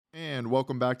and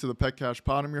welcome back to the Petcash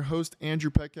Pod. I'm your host,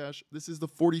 Andrew Petcash. This is the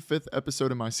 45th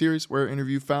episode in my series where I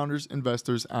interview founders,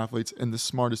 investors, athletes, and the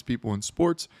smartest people in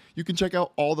sports. You can check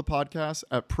out all the podcasts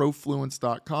at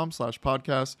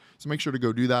profluence.com/podcast, so make sure to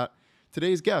go do that.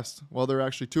 Today's guests, well, there are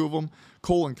actually two of them,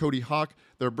 Cole and Cody Hock.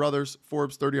 They're brothers,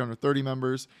 Forbes 30 under 30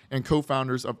 members, and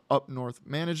co-founders of Up North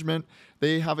Management.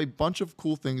 They have a bunch of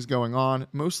cool things going on,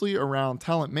 mostly around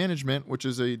talent management, which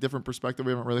is a different perspective.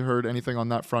 We haven't really heard anything on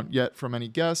that front yet from any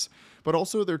guests, but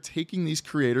also they're taking these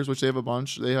creators, which they have a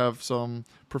bunch. They have some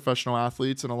professional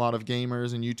athletes and a lot of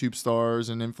gamers and YouTube stars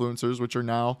and influencers, which are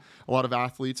now a lot of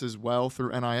athletes as well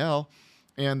through NIL,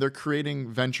 and they're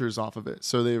creating ventures off of it.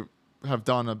 So they have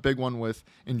done a big one with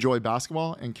Enjoy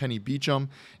Basketball and Kenny Beecham,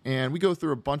 and we go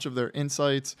through a bunch of their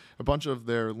insights, a bunch of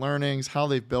their learnings, how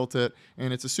they've built it,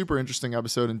 and it's a super interesting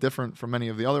episode and different from many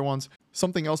of the other ones.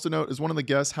 Something else to note is one of the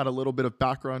guests had a little bit of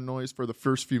background noise for the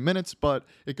first few minutes, but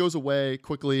it goes away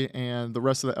quickly, and the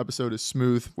rest of the episode is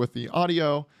smooth with the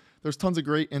audio. There's tons of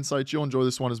great insights. You'll enjoy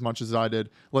this one as much as I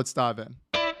did. Let's dive in.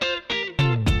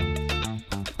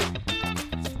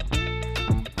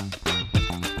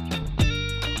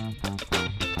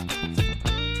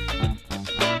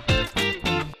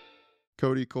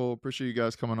 Cody, Cole, appreciate you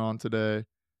guys coming on today.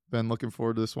 Been looking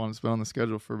forward to this one. It's been on the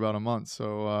schedule for about a month,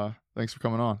 so thanks for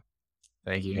coming on.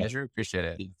 Thank you, Andrew. Appreciate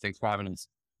it. Thanks for having us.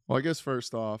 Well, I guess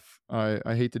first off, I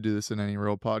hate to do this in any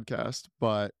real podcast,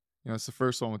 but it's the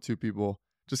first one with two people.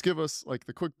 Just give us like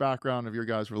the quick background of your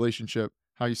guys' relationship,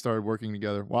 how you started working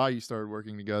together, why you started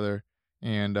working together,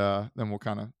 and then we'll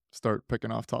kind of start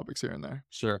picking off topics here and there.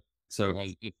 Sure. So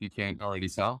if you can't already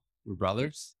tell, we're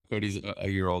brothers. Cody's a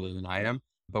year older than I am,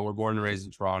 but we're born and raised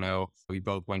in Toronto. We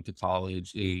both went to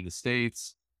college in the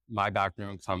States. My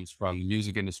background comes from the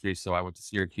music industry. So I went to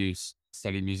Syracuse,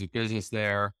 studied music business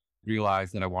there,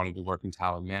 realized that I wanted to work in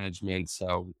talent management.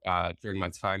 So during my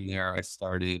time there, I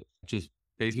started just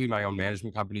basically my own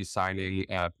management company, signing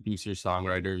producers,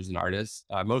 songwriters, and artists,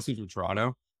 mostly from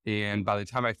Toronto. And by the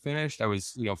time I finished, I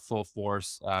was, full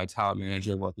force talent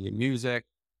manager working in music.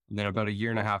 And then about a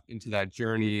year and a half into that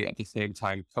journey, at the same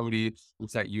time, Cody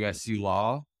was at USC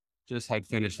Law, just had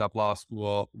finished up law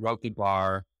school, wrote the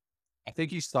bar. I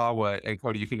think you saw and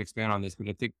Cody, you can expand on this, but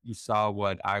I think you saw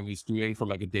what I was doing from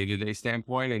like a day-to-day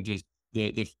standpoint, and just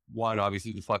the one,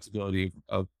 obviously the flexibility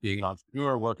of being an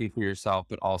entrepreneur, working for yourself,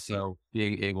 but also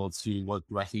being able to work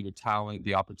directly with talent,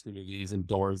 the opportunities and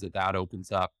doors that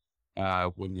opens up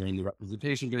when you're in the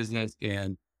representation business.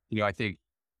 And, I think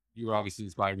you were obviously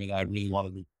inspired by that. I really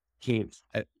wanted to keep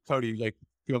Cody,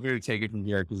 feel free to take it from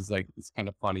here, because it's kind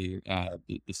of funny,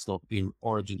 the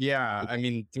origin. Yeah, I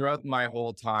mean, throughout my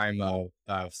whole time of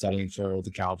studying for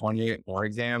the California bar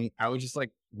exam, I was just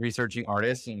researching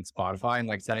artists and Spotify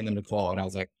and sending them to Cole. And I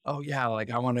was like, oh yeah,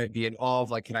 I want to be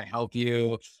involved. Can I help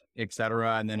you,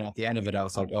 etc. And then at the end of it, I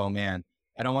was like, oh man,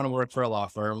 I don't want to work for a law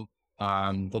firm.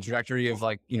 The trajectory of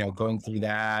going through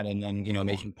that and then,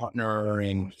 making partner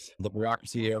and the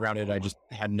bureaucracy around it, I just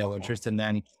had no interest. And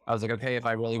then I was like, okay, if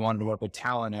I really wanted to work with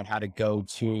talent, I'd had to go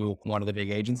to one of the big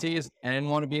agencies, and I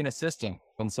didn't want to be an assistant.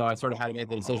 And so I sort of had to make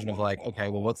the decision of okay,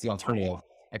 well, what's the alternative?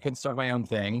 I could start my own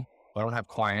thing, but I don't have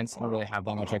clients. I don't really have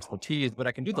that much expertise, but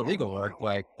I can do the legal work.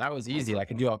 That was easy. I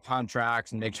could do all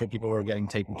contracts and make sure people were getting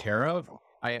taken care of.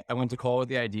 I went to Cole with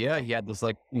the idea. He had this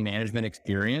management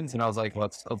experience, and I was like,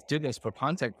 let's do this for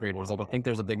content creators. I think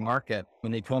there's a big market.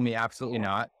 When they told me absolutely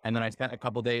not. And then I spent a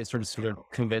couple of days sort of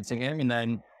convincing him. And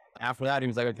then after that, he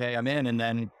was like, okay, I'm in. And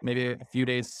then maybe a few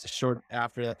days short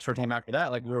time after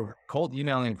that, we were cold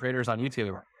emailing creators on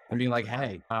YouTube and being like,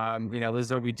 hey, this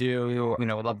is what we do. We'd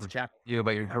love to chat with you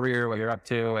about your career, what you're up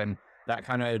to. And that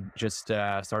kind of just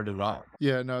started it all.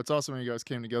 Yeah, no, it's awesome when you guys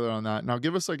came together on that. Now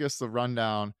give us, I guess, the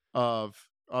rundown of,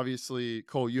 obviously,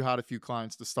 Cole, you had a few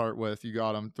clients to start with. You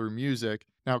got them through music.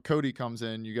 Now Cody comes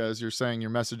in. You're saying you're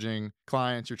messaging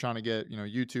clients. You're trying to get,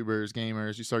 YouTubers,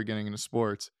 gamers. You started getting into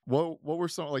sports. What were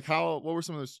some of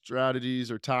the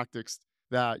strategies or tactics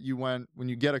that you went when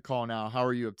you get a call now? How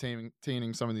are you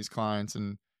obtaining some of these clients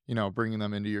and bringing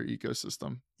them into your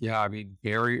ecosystem? Yeah, I mean,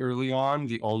 very early on,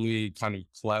 the only kind of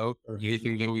clout or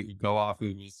anything that we could go off of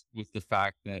was the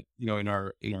fact that in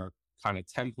our kind of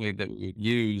template that we would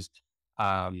use.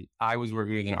 I was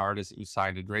working with an artist who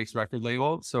signed to Drake's record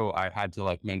label. So I had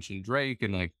to mention Drake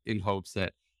and in hopes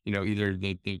that, either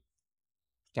the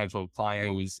potential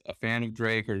client was a fan of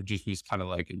Drake or just was kind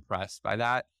of impressed by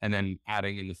that. And then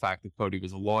adding in the fact that Cody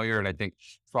was a lawyer. And I think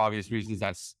for obvious reasons,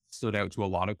 that stood out to a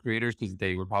lot of creators because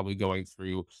they were probably going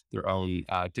through their own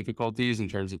difficulties in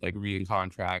terms of reading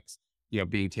contracts,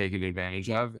 being taken advantage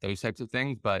of, those types of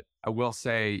things. But I will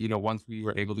say, once we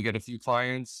were able to get a few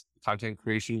clients, content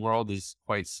creation world is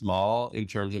quite small in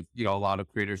terms of, a lot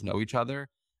of creators know each other.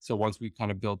 So once we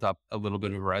kind of built up a little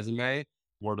bit of a resume,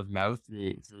 word of mouth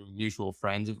through mutual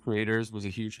friends of creators was a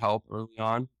huge help early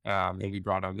on. And we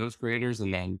brought on those creators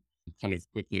and then kind of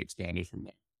quickly expanded from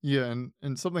there. Yeah,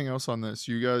 and something else on this,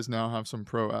 you guys now have some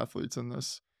pro athletes in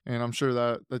this, and I'm sure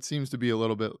that seems to be a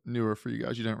little bit newer for you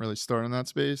guys. You didn't really start in that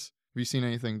space. Have you seen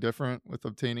anything different with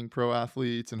obtaining pro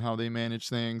athletes and how they manage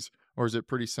things, or is it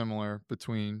pretty similar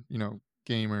between,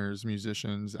 gamers,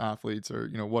 musicians, athletes, or,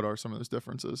 what are some of those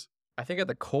differences? I think at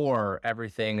the core,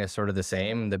 everything is sort of the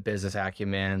same. The business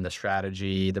acumen, the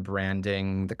strategy, the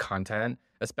branding, the content,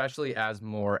 especially as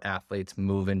more athletes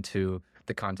move into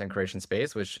the content creation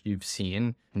space, which you've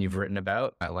seen and you've written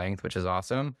about at length, which is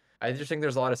awesome. I just think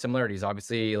there's a lot of similarities.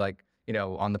 Obviously, like,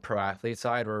 on the pro athlete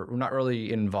side, we're not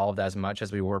really involved as much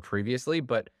as we were previously,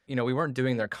 but, we weren't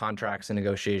doing their contracts and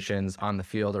negotiations on the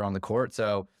field or on the court.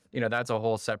 So, that's a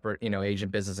whole separate,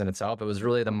 agent business in itself. It was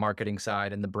really the marketing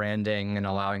side and the branding and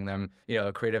allowing them,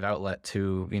 a creative outlet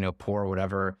to, pour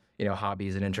whatever,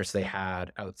 hobbies and interests they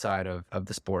had outside of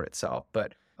the sport itself.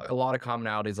 But a lot of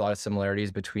commonalities, a lot of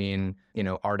similarities between,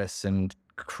 artists and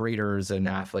creators and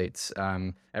athletes.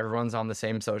 Everyone's on the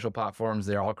same social platforms.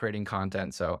 They're all creating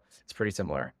content. So it's pretty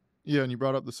similar. Yeah, and you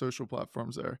brought up the social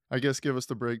platforms there. I guess give us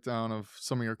the breakdown of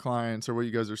some of your clients or what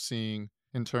you guys are seeing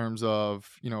in terms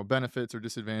of, benefits or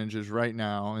disadvantages right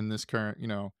now in this current,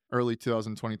 early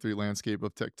 2023 landscape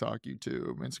of TikTok,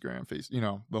 YouTube, Instagram,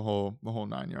 the whole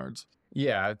 9 yards.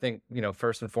 Yeah, I think,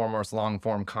 first and foremost, long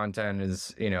form content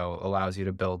is, allows you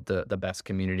to build the best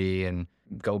community and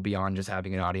go beyond just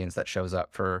having an audience that shows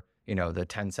up for, the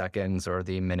 10 seconds or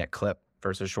the minute clip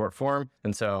versus short form.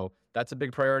 And so that's a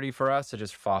big priority for us to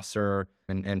just foster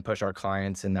and push our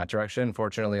clients in that direction.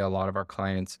 Fortunately, a lot of our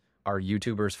clients are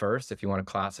YouTubers first, if you want to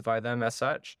classify them as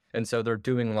such. And so they're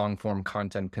doing long form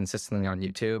content consistently on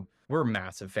YouTube. We're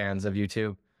massive fans of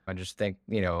YouTube. I just think,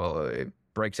 it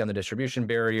breaks down the distribution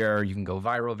barrier. You can go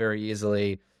viral very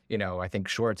easily. I think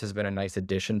Shorts has been a nice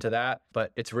addition to that,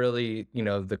 but it's really,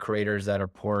 the creators that are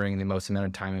pouring the most amount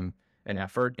of time and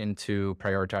effort into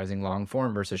prioritizing long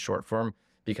form versus short form,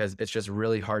 because it's just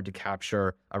really hard to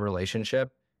capture a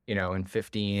relationship, in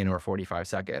 15 or 45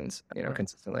 seconds,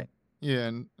 consistently.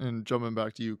 Yeah, and jumping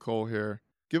back to you, Cole, here,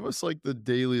 give us like the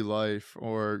daily life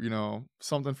or,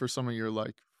 something for some of your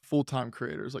like full-time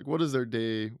creators. Like what does their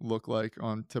day look like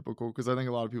on typical? Because I think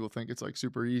a lot of people think it's like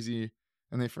super easy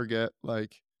and they forget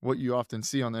like what you often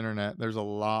see on the internet. There's a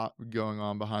lot going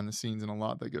on behind the scenes and a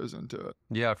lot that goes into it.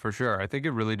 Yeah, for sure. I think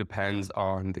it really depends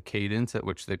on the cadence at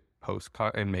which they post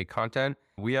and make content.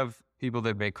 We have people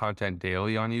that make content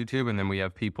daily on YouTube, and then we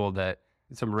have people that,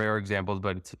 some rare examples,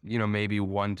 but it's, maybe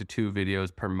 1 to 2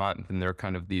 videos per month. And they're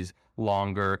kind of these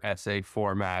longer essay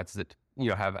formats that,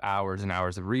 have hours and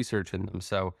hours of research in them.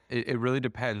 So it really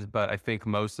depends. But I think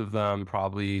most of them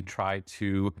probably try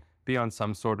to be on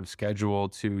some sort of schedule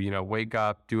to, wake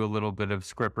up, do a little bit of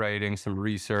script writing, some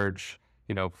research,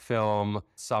 film,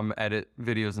 some edit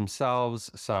videos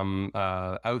themselves, some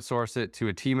outsource it to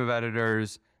a team of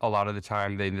editors. A lot of the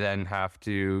time they then have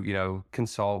to,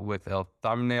 consult with a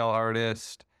thumbnail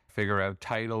artist, figure out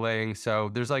titling. So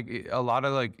there's like a lot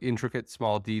of like intricate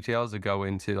small details that go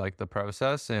into like the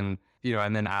process, and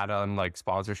and then add on like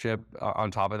sponsorship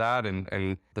on top of that,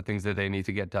 and the things that they need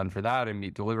to get done for that and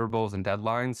meet deliverables and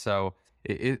deadlines. So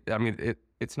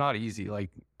it's not easy. Like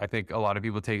I think a lot of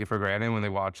people take it for granted when they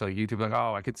watch like YouTube, like,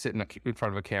 oh, I could sit in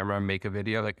front of a camera and make a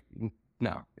video. Like,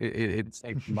 no, it's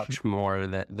like much more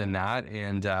than that.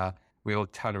 And we have a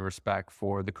ton of respect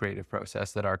for the creative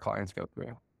process that our clients go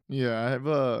through. Yeah,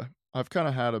 I've kind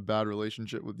of had a bad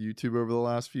relationship with YouTube over the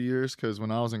last few years because when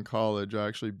I was in college, I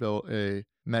actually built a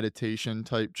meditation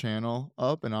type channel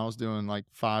up, and I was doing like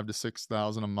 5,000 to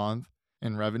 6,000 a month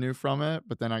in revenue from it.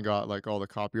 But then I got like all the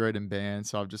copyright and banned,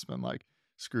 so I've just been like,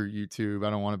 screw YouTube, I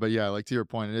don't want it. But yeah, like to your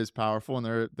point, it is powerful,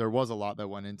 and there was a lot that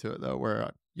went into it though, where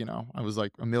I was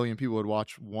like 1 million people would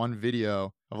watch one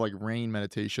video of like rain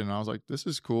meditation, and I was like, this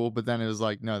is cool. But then it was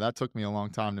like, no, that took me a long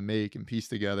time to make and piece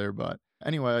together. But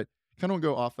anyway, kind of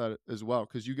go off that as well,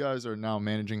 because you guys are now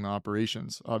managing the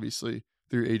operations, obviously,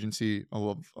 through agency, a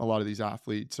lot of these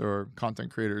athletes or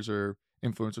content creators or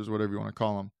influencers, whatever you want to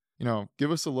call them.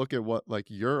 Give us a look at what like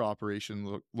your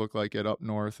operation look like at Up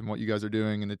North and what you guys are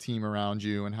doing and the team around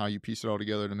you and how you piece it all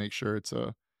together to make sure it's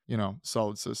a,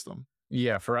 solid system.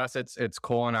 Yeah, for us, it's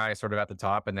Cole and I sort of at the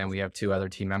top, and then we have 2 other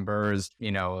team members,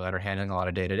 that are handling a lot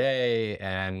of day to day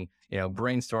and,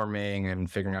 brainstorming and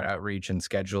figuring out outreach and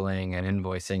scheduling and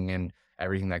invoicing and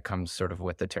everything that comes sort of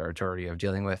with the territory of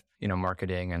dealing with,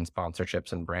 marketing and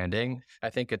sponsorships and branding. I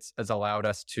think it's allowed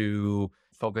us to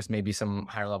focus maybe some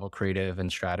higher level creative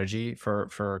and strategy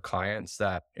for clients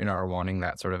that, are wanting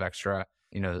that sort of extra,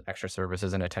 extra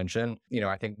services and attention.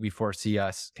 I think we foresee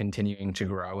us continuing to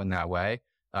grow in that way.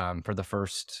 For the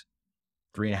first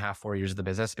 3.5, 4 years of the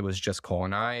business, it was just Cole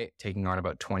and I taking on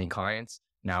about 20 clients.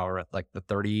 Now we're at like the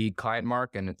 30 client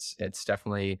mark, and it's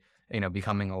definitely,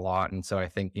 becoming a lot. And so I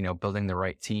think, building the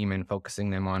right team and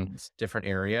focusing them on different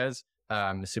areas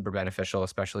is super beneficial,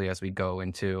 especially as we go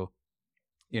into,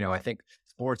 I think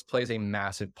sports plays a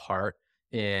massive part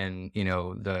in,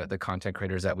 the content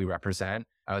creators that we represent.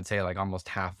 I would say like almost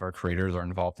half of our creators are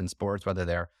involved in sports, whether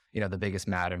they're, the biggest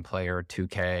Madden player,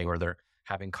 2K, or they're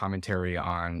having commentary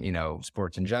on,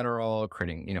 sports in general,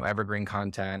 creating, evergreen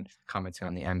content, commenting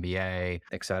on the NBA,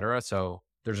 et cetera. So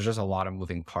there's just a lot of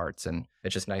moving parts, and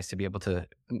it's just nice to be able to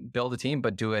build a team,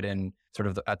 but do it in sort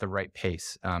of at the right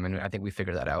pace. And I think we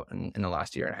figured that out in the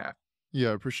last year and a half. Yeah,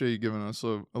 I appreciate you giving us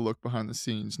a look behind the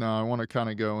scenes. Now, I want to kind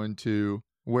of go into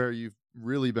where you've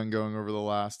really been going over the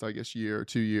last, I guess, year or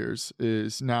 2 years,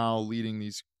 is now leading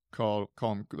these call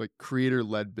them like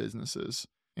creator-led businesses.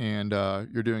 And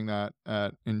you're doing that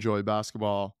at Enjoy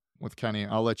Basketball with Kenny.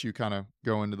 I'll let you kind of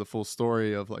go into the full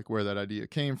story of like where that idea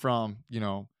came from,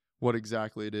 what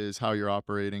exactly it is, how you're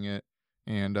operating it,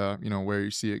 and where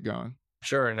you see it going.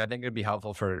 Sure. And I think it'd be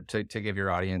helpful to give your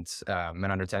audience an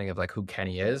understanding of like who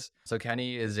Kenny is. So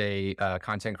Kenny is a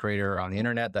content creator on the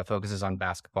internet that focuses on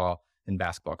basketball and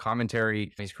basketball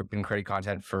commentary. He's been creating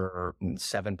content for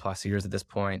 7+ years at this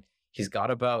point. He's got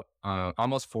about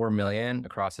almost 4 million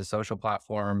across his social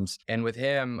platforms. And with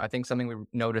him, I think something we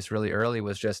noticed really early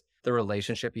was just the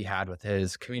relationship he had with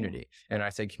his community. And I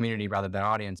say community rather than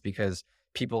audience because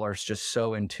people are just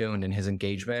so in tune, and his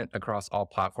engagement across all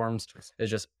platforms is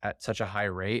just at such a high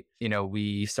rate.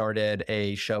 We started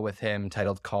a show with him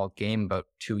titled Called Game about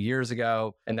 2 years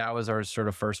ago. And that was our sort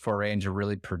of first foray into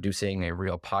really producing a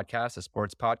real podcast, a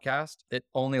sports podcast. It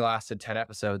only lasted 10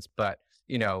 episodes, but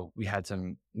we had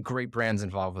some great brands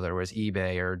involved, whether it was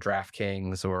eBay or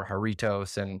DraftKings or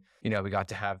Haritos. And, we got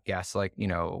to have guests like,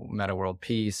 Meta World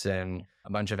Peace and a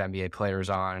bunch of NBA players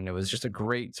on. And it was just a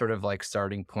great sort of like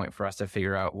starting point for us to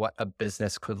figure out what a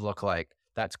business could look like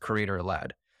that's creator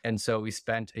led. And so we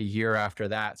spent a year after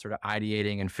that sort of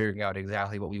ideating and figuring out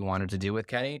exactly what we wanted to do with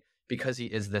Kenny, because he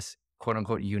is this quote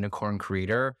unquote unicorn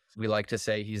creator. We like to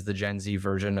say he's the Gen Z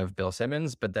version of Bill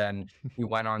Simmons, but then we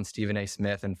went on Stephen A.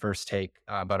 Smith and First Take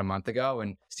about a month ago,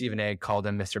 and Stephen A. called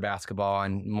him Mr. Basketball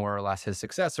and more or less his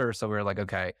successor. So we were like,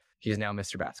 okay, he's now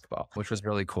Mr. Basketball, which was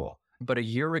really cool. But a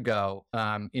year ago,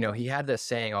 he had this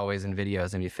saying always in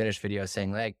videos, and he finished videos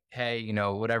saying like, hey,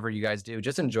 whatever you guys do,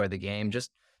 just enjoy the game.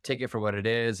 Just take it for what it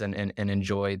is and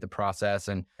enjoy the process.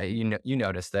 And you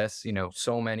notice this,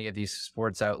 so many of these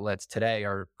sports outlets today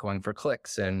are going for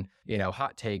clicks and,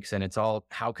 hot takes. And it's all,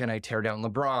 how can I tear down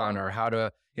LeBron, or how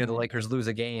to, the Lakers lose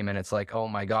a game. And it's like, oh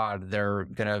my God, they're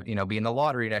going to, be in the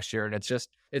lottery next year. And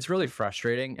it's really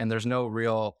frustrating. And there's no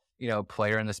real,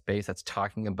 player in the space that's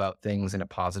talking about things in a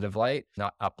positive light,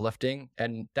 not uplifting.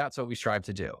 And that's what we strive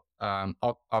to do.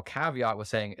 I'll caveat with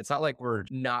saying it's not like we're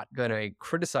not going to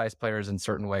criticize players in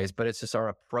certain ways, but it's just our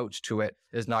approach to it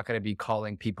is not going to be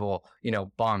calling people,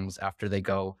 bums after they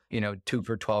go, 2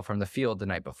 for 12 from the field the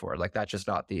night before. Like that's just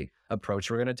not the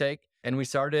approach we're going to take. And we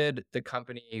started the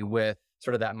company with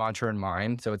sort of that mantra in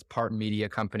mind. So it's part media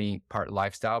company, part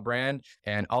lifestyle brand.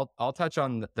 And I'll touch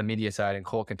on the media side, and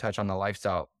Cole can touch on the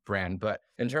lifestyle brand. But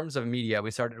in terms of media,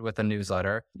 we started with a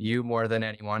newsletter. You more than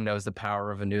anyone knows the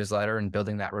power of a newsletter and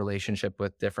building that relationship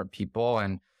with different people.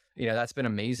 And, that's been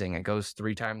amazing. It goes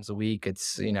 3 times a week.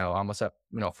 It's, almost up,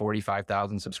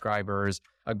 45,000 subscribers,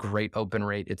 a great open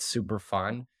rate. It's super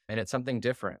fun. And it's something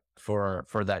different for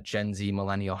that Gen Z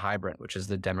millennial hybrid, which is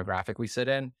the demographic we sit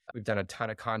in. We've done a ton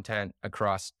of content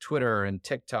across Twitter and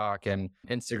TikTok and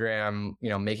Instagram.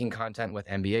 Making content with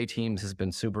NBA teams has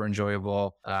been super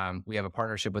enjoyable. We have a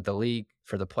partnership with the league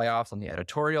for the playoffs on the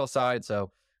editorial side.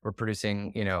 So we're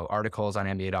producing, articles on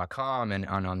NBA.com and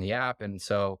on the app. And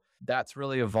so that's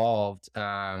really evolved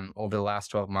over the last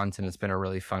 12 months. And it's been a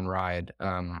really fun ride,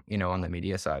 on the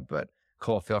media side. But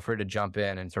Cole, feel free to jump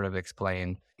in and sort of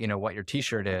explain, what your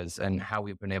t-shirt is and how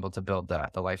we've been able to build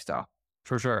the lifestyle.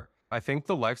 For sure. I think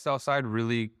the lifestyle side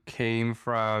really came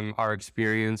from our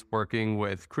experience working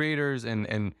with creators and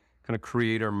kind of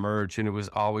creator merch. And it was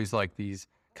always like these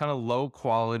kind of low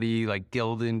quality, like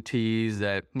Gildan tees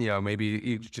that, maybe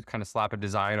you just kind of slap a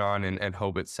design on and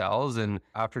hope it sells. And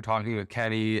after talking with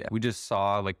Kenny, we just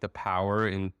saw like the power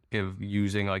of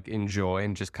using like Enjoy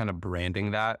and just kind of branding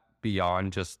that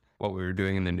beyond just what we were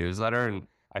doing in the newsletter. And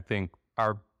I think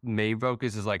our main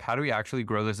focus is like, how do we actually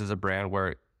grow this as a brand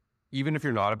where even if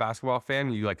you're not a basketball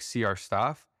fan, you like see our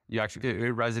stuff, you actually,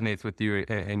 it resonates with you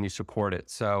and you support it.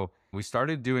 So we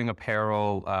started doing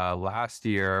apparel last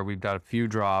year. We've got a few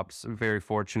drops. Very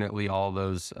fortunately, all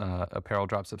those apparel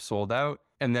drops have sold out.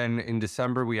 And then in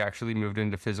December, we actually moved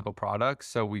into physical products.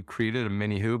 So we created a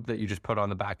mini hoop that you just put on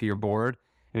the back of your board.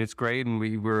 And it's great. And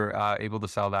we were able to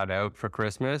sell that out for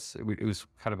Christmas. It was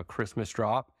kind of a Christmas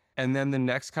drop. And then the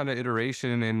next kind of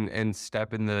iteration and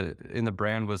step in the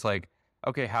brand was like,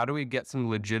 okay, how do we get some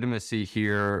legitimacy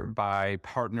here by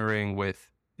partnering with,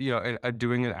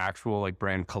 doing an actual like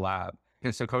brand collab?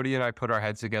 And so Cody and I put our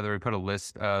heads together. We put a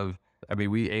list of,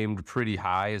 we aimed pretty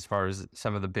high as far as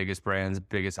some of the biggest brands,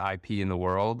 biggest IP in the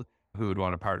world who would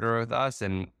want to partner with us.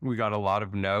 And we got a lot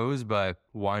of no's, but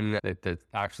one that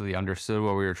actually understood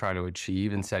what we were trying to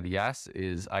achieve and said yes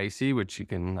is Icy, which you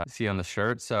can see on the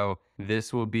shirt. So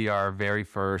this will be our very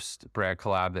first brand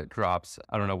collab that drops.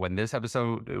 I don't know when this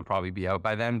episode, it'll probably be out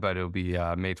by then, but it'll be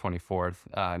May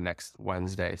 24th, next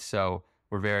Wednesday. So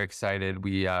we're very excited.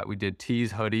 We did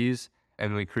tees, hoodies,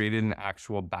 and we created an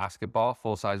actual basketball,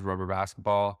 full-size rubber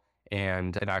basketball,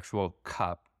 and an actual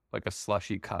cup, like a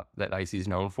slushy cup that Icy is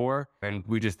known for. And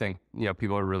we just think,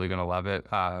 people are really going to love it.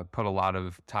 Put a lot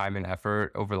of time and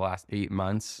effort over the last 8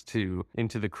 months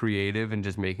into the creative and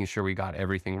just making sure we got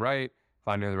everything right,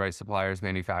 finding the right suppliers,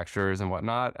 manufacturers and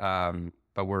whatnot.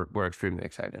 But we're extremely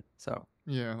excited. So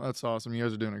Yeah, that's awesome. You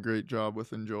guys are doing a great job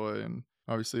with Enjoy and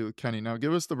obviously with Kenny. Now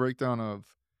give us the breakdown of,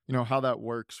 how that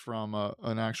works from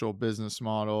an actual business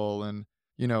model. And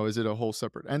is it a whole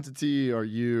separate entity? Are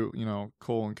you,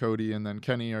 Cole and Cody, and then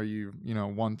Kenny, are you,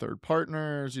 1/3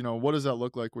 partners? What does that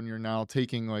look like when you're now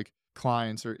taking like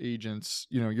clients or agents,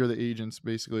 you're the agents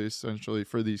basically essentially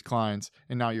for these clients,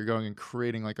 and now you're going and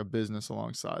creating like a business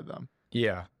alongside them?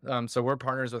 Yeah. So we're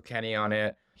partners with Kenny on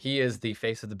it. He is the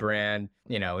face of the brand,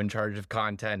 in charge of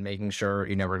content, making sure,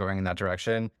 we're going in that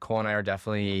direction. Cole and I are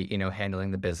definitely,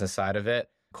 handling the business side of it.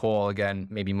 Cole, again,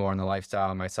 maybe more on the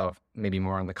lifestyle, myself, maybe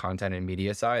more on the content and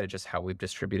media side, just how we've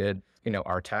distributed,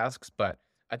 our tasks. But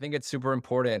I think it's super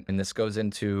important. And this goes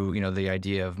into, the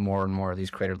idea of more and more of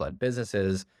these creator-led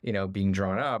businesses, being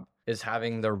drawn up, is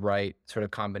having the right sort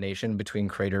of combination between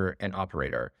creator and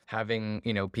operator. Having,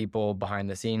 people behind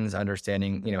the scenes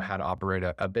understanding, how to operate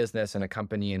a business and a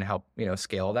company and help,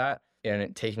 scale that,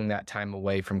 and taking that time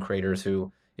away from creators who,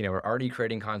 are already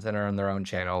creating content on their own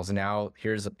channels. Now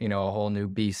here's, a whole new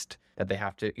beast that they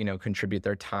have to, contribute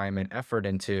their time and effort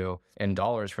into and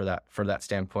dollars for that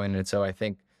standpoint. And so I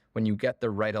think when you get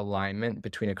the right alignment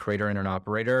between a creator and an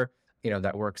operator,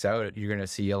 that works out, you're going to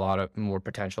see a lot of more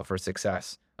potential for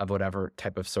success of whatever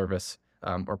type of service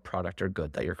or product or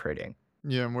good that you're creating.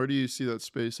 Yeah. And where do you see that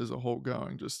space as a whole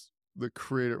going? Just the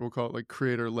creator, we'll call it like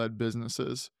creator-led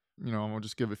businesses. And we'll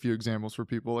just give a few examples for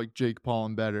people like Jake Paul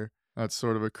and Better. That's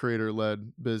sort of a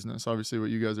creator-led business. Obviously, what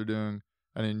you guys are doing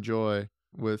and Enjoy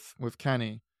with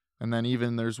Kenny. And then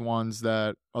even there's ones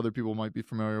that other people might be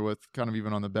familiar with, kind of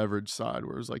even on the beverage side,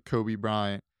 where it's like Kobe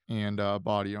Bryant and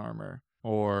Body Armor,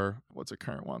 or what's a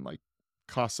current one, like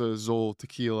Casa Azul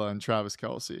Tequila and Travis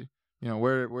Kelce.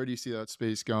 Where do you see that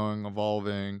space going,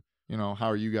 evolving? How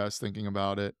are you guys thinking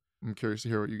about it? I'm curious to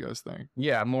hear what you guys think.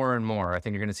 Yeah, more and more. I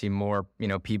think you're going to see more,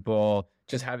 people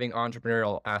just having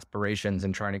entrepreneurial aspirations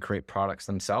and trying to create products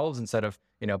themselves instead of,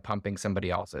 pumping somebody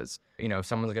else's. If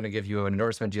someone's going to give you an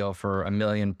endorsement deal for $1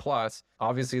 million plus,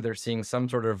 obviously they're seeing some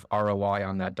sort of ROI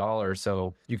on that dollar.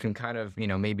 So you can kind of,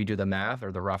 maybe do the math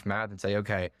or the rough math and say,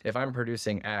 okay, if I'm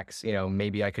producing X,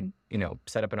 maybe I could,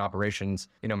 set up an operations,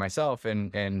 myself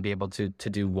and be able to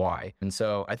do Y. And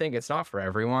so I think it's not for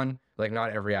everyone. Like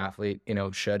not every athlete,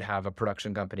 should have a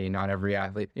production company. Not every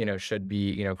athlete, should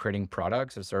be, creating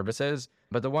products or services.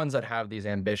 But the ones that have these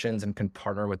ambitions and can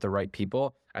partner with the right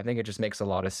people, I think it just makes a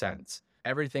lot of sense.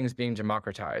 Everything's being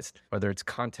democratized, whether it's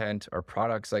content or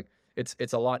products. Like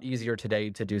it's a lot easier today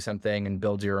to do something and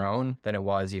build your own than it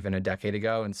was even a decade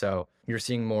ago. And so you're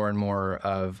seeing more and more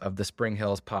of the Spring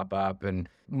Hills pop up, and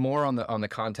more on the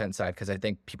content side, because I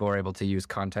think people are able to use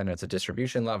content as a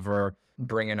distribution lever,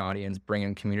 bring an audience, bring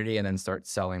in community, and then start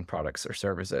selling products or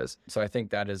services. So I think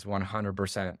that is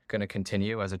 100% going to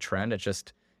continue as a trend. It's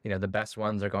just, the best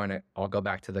ones are going to all go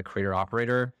back to the creator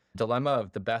operator dilemma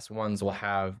of the best ones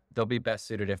they'll be best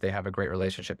suited if they have a great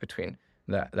relationship between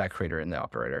that creator and the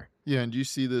operator. Yeah. And do you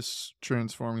see this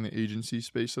transforming the agency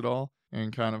space at all,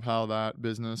 and kind of how that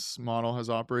business model has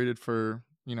operated for,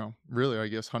 really, I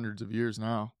guess, hundreds of years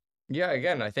now? Yeah,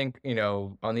 again, I think,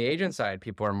 on the agent side,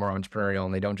 people are more entrepreneurial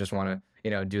and they don't just want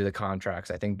to, do the contracts.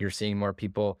 I think you're seeing more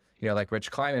people, like Rich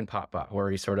Kleiman pop up,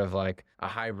 where he's sort of like a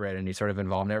hybrid and he's sort of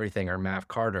involved in everything, or Mav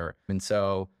Carter. And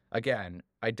so again,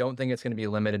 I don't think it's going to be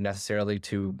limited necessarily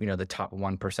to, the top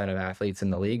 1% of athletes in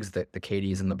the leagues, the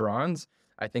KDs and the bronze.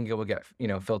 I think it will get,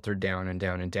 filtered down and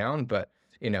down and down. But,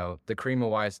 the cream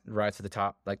will rise to the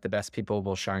top. Like the best people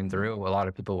will shine through. A lot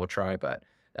of people will try, but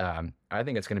I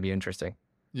think it's going to be interesting.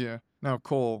 Yeah. Now,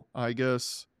 Cole, I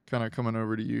guess kind of coming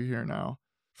over to you here now.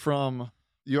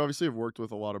 You obviously have worked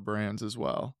with a lot of brands as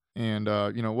well. And,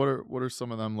 what are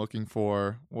some of them looking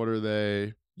for? What are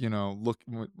they, like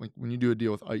when you do a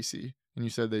deal with Icy and you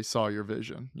said they saw your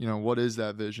vision, what is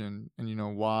that vision?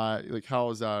 And, why, like, how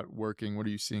is that working? What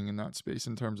are you seeing in that space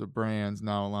in terms of brands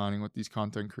now aligning with these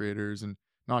content creators, and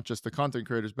not just the content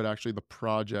creators, but actually the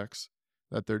projects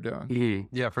that they're doing?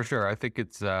 Mm-hmm. Yeah, for sure. I think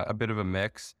it's a bit of a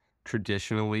mix.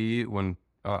 Traditionally, when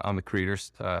on the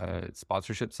creators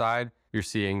sponsorship side, you're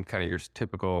seeing kind of your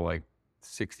typical like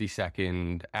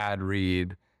 60-second ad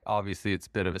read. Obviously, it's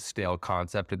a bit of a stale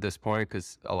concept at this point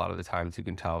because a lot of the times you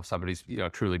can tell if somebody's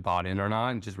truly bought in or not,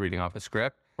 and just reading off a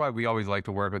script. Why we always like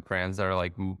to work with brands that are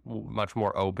like much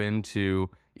more open to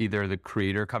either the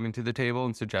creator coming to the table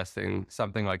and suggesting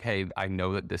something like, hey, I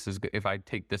know that if I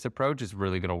take this approach, it's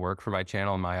really going to work for my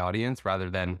channel and my audience,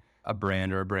 rather than a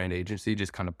brand or a brand agency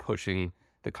just kind of pushing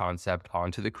the concept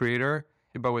onto the creator.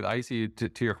 But with Icy,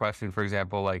 to your question, for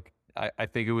example, like I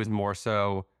think it was more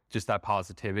so just that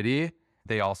positivity.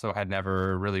 They also had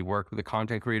never really worked with a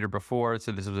content creator before,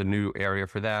 so this was a new area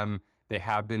for them. They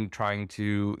have been trying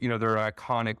to, they're an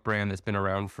iconic brand that's been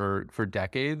around for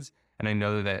decades. And I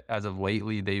know that as of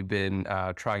lately, they've been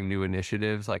trying new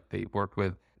initiatives. Like they worked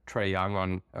with Trae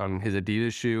Young on his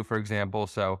Adidas shoe, for example.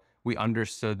 So we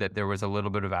understood that there was a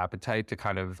little bit of appetite to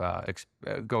kind of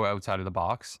go outside of the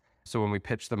box. So when we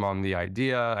pitched them on the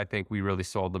idea, I think we really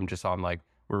sold them just on like,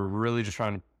 we're really just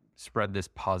trying to spread this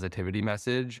positivity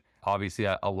message. Obviously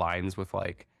that aligns with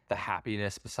like the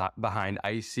happiness behind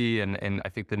Icy, and I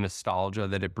think the nostalgia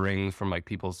that it brings from like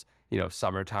people's,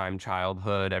 summertime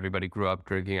childhood. Everybody grew up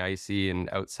drinking Icy and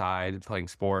outside playing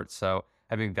sports. So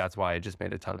I think that's why it just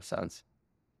made a ton of sense.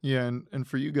 Yeah, and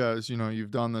for you guys,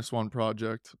 you've done this one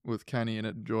project with Kenny and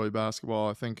Enjoy Basketball.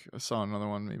 I think I saw another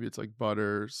one. Maybe it's like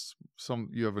Butters.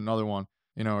 You have another one.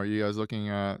 Are you guys looking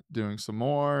at doing some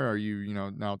more? Are you,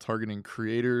 now targeting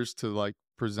creators to like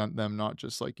present them not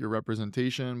just like your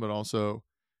representation, but also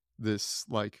this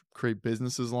like create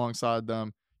businesses alongside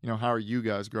them? How are you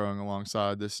guys growing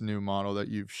alongside this new model that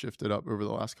you've shifted up over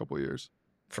the last couple of years?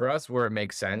 For us, where it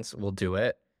makes sense, we'll do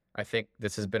it. I think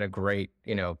this has been a great,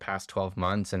 past 12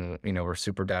 months, and, we're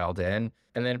super dialed in.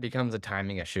 And then it becomes a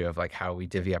timing issue of like how we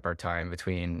divvy up our time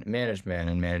between management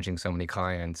and managing so many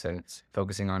clients and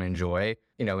focusing on Enjoy.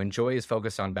 Enjoy is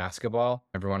focused on basketball.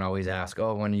 Everyone always asks,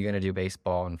 oh, when are you going to do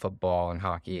baseball and football and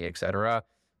hockey, et cetera?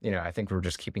 I think we're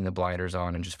just keeping the blinders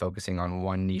on and just focusing on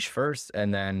one niche first.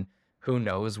 And then who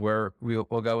knows where we'll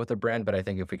go with the brand. But I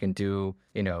think if we can do,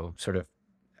 sort of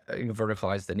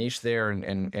verticalize the niche there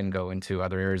and go into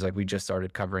other areas. Like we just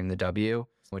started covering the W,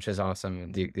 which is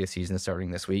awesome. The season is starting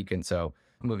this week. And so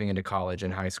moving into college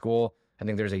and high school, I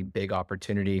think there's a big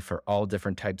opportunity for all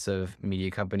different types of media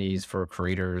companies, for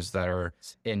creators that are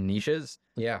in niches.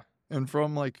 Yeah. And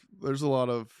there's a lot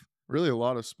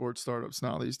of sports startups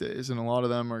now these days. And a lot of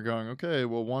them are going, okay,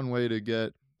 well, one way to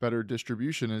get better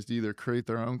distribution is to either create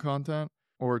their own content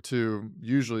or to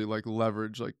usually like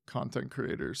leverage like content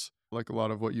creators, like a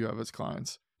lot of what you have as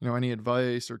clients. Any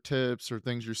advice or tips or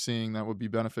things you're seeing that would be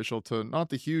beneficial to not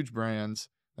the huge brands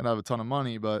that have a ton of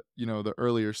money, but, the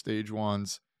earlier stage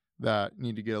ones that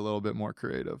need to get a little bit more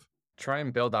creative? Try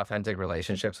and build authentic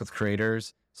relationships with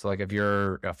creators. So like if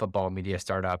you're a football media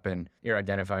startup and you're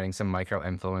identifying some micro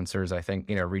influencers, I think,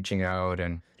 reaching out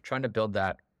and trying to build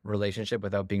that relationship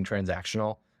without being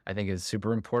transactional, I think is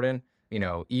super important.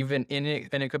 Even in it,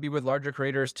 and it could be with larger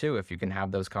creators too, if you can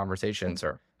have those conversations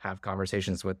or have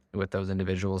conversations with those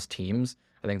individuals' teams,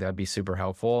 I think that'd be super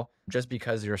helpful. Just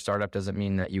because you're a startup doesn't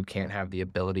mean that you can't have the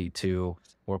ability to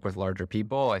work with larger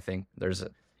people. I think there's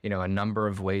a number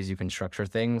of ways you can structure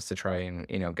things to try and,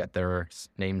 get their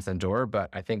names in the door. But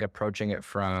I think approaching it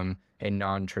from a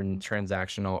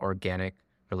non-transactional organic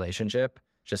relationship,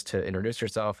 just to introduce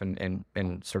yourself and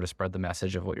sort of spread the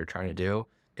message of what you're trying to do,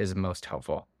 is most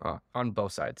helpful on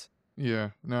both sides. Yeah,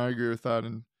 no, I agree with that.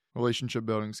 And relationship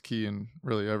building is key in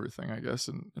really everything, I guess,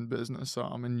 in business.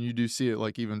 And you do see it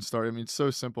like even start. I mean, it's so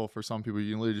simple for some people.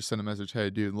 You can literally just send a message, hey,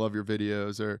 dude, love your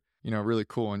videos, or, really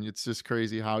cool. And it's just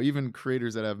crazy how even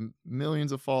creators that have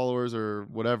millions of followers or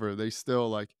whatever, they still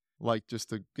like just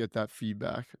to get that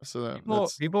feedback. So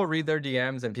people read their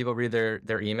DMs and people read their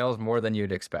emails more than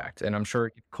you'd expect. And I'm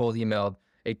sure cold emailed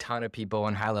a ton of people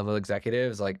and high level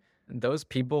executives, like those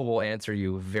people will answer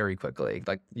you very quickly.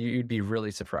 Like you'd be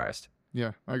really surprised.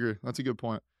 Yeah, I agree. That's a good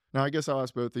point. Now, I guess I'll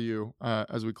ask both of you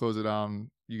as we close it down.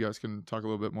 You guys can talk a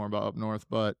little bit more about up north,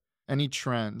 but any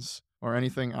trends or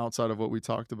anything outside of what we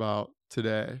talked about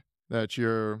today that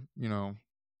you're,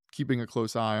 keeping a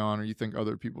close eye on, or you think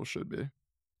other people should be?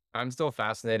 I'm still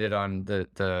fascinated on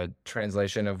the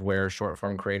translation of where short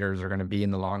form creators are going to be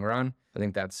in the long run. I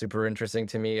think that's super interesting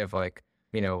to me. Of like,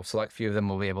 select few of them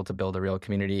will be able to build a real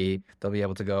community. They'll be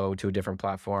able to go to a different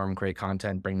platform, create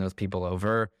content, bring those people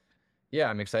over. Yeah,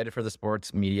 I'm excited for the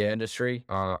sports media industry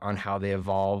on how they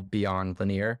evolve beyond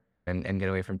linear and get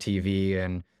away from TV.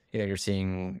 And, you're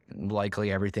seeing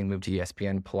likely everything move to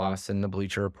ESPN Plus and the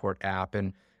Bleacher Report app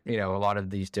and, a lot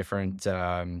of these different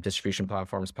distribution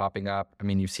platforms popping up. I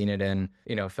mean, you've seen it in,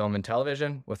 film and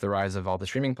television with the rise of all the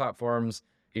streaming platforms.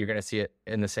 You're going to see it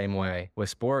in the same way with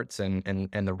sports and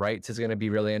the rights is going to be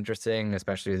really interesting,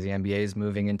 especially as the NBA is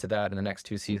moving into that in the next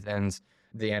 2 seasons.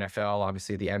 The NFL,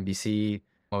 obviously the NBC,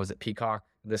 what was it, Peacock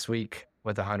this week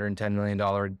with a $110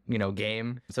 million,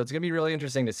 game. So it's going to be really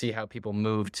interesting to see how people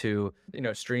move to,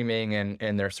 streaming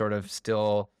and they're sort of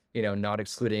still, not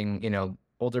excluding,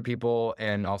 older people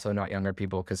and also not younger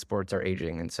people because sports are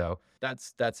aging. And so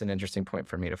that's an interesting point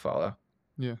for me to follow.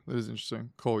 Yeah, that is interesting.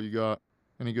 Cole, you got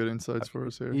any good insights for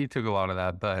us here? You took a lot of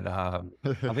that, but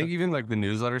I think even like the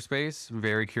newsletter space,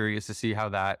 very curious to see how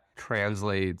that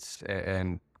translates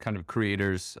and kind of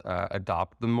creators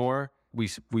adopt them more.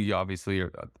 We obviously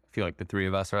feel like the three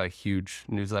of us are like huge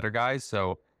newsletter guys.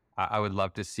 So I would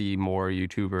love to see more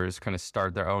YouTubers kind of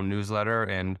start their own newsletter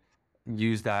and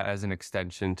use that as an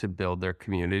extension to build their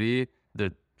community.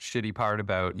 The shitty part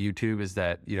about YouTube is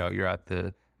that, you're at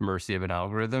the mercy of an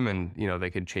algorithm and,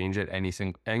 they could change it any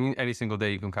single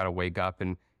day. You can kind of wake up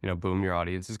and, boom, your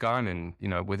audience is gone. And,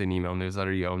 with an email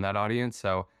newsletter, you own that audience.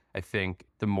 So I think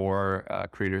the more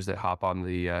creators that hop on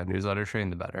the newsletter train,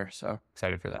 the better. So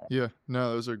excited for that. Yeah,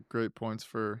 no, those are great points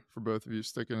for both of you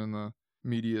sticking in the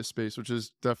media space, which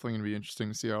is definitely going to be interesting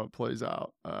to see how it plays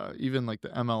out. Even like the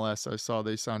MLS, I saw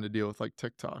they signed a deal with like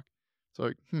TikTok. So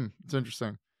like, it's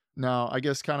interesting. Now, I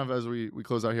guess kind of as we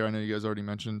close out here, I know you guys already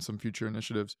mentioned some future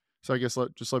initiatives. So I guess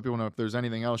just let people know if there's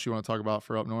anything else you want to talk about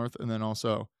for up north, and then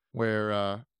also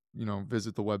where,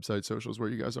 visit the website, socials, where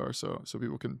you guys are, so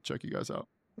people can check you guys out.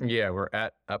 Yeah, we're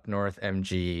at Up North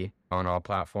MG on all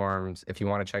platforms. If you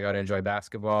want to check out Enjoy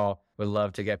Basketball, we'd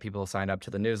love to get people signed up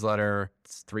to the newsletter.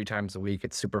 It's 3 times a week.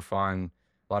 It's super fun.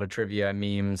 A lot of trivia,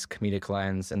 memes, comedic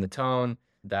lens, and the tone.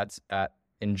 That's at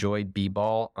Enjoy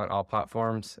B-Ball on all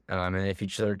platforms. And if you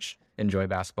search Enjoy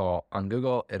Basketball on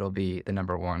Google, it'll be the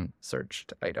 #1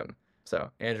 searched item. So,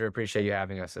 Andrew, appreciate you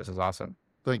having us. This was awesome.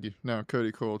 Thank you. No,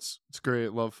 Cody, cool. It's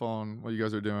great. Love following what you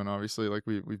guys are doing. Obviously, like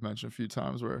we've mentioned a few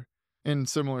times, we're in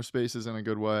similar spaces in a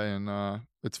good way, and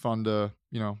it's fun to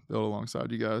build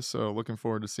alongside you guys. So looking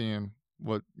forward to seeing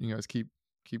what you guys keep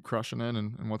crushing in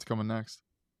and what's coming next.